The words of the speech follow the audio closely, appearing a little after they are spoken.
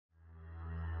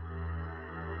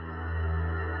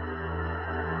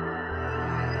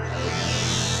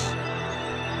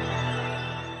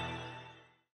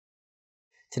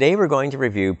Today we're going to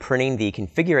review printing the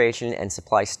configuration and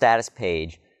supply status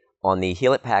page on the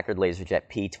Hewlett-Packard Laserjet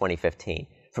P2015.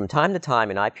 From time to time,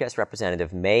 an IPS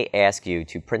representative may ask you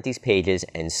to print these pages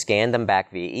and scan them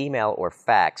back via email or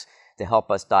fax to help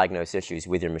us diagnose issues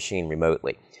with your machine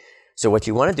remotely. So what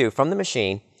you want to do from the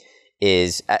machine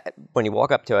is, when you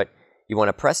walk up to it, you want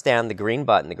to press down the green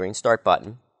button, the green start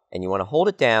button, and you want to hold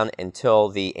it down until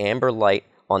the amber light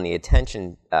on the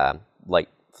attention light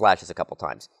flashes a couple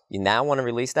times. You now want to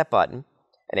release that button,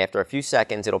 and after a few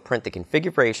seconds, it'll print the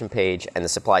configuration page and the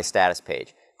supply status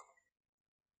page.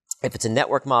 If it's a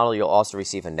network model, you'll also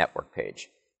receive a network page.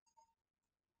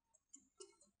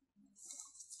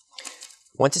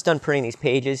 Once it's done printing these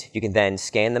pages, you can then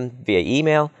scan them via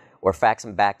email or fax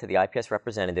them back to the IPS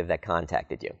representative that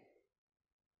contacted you.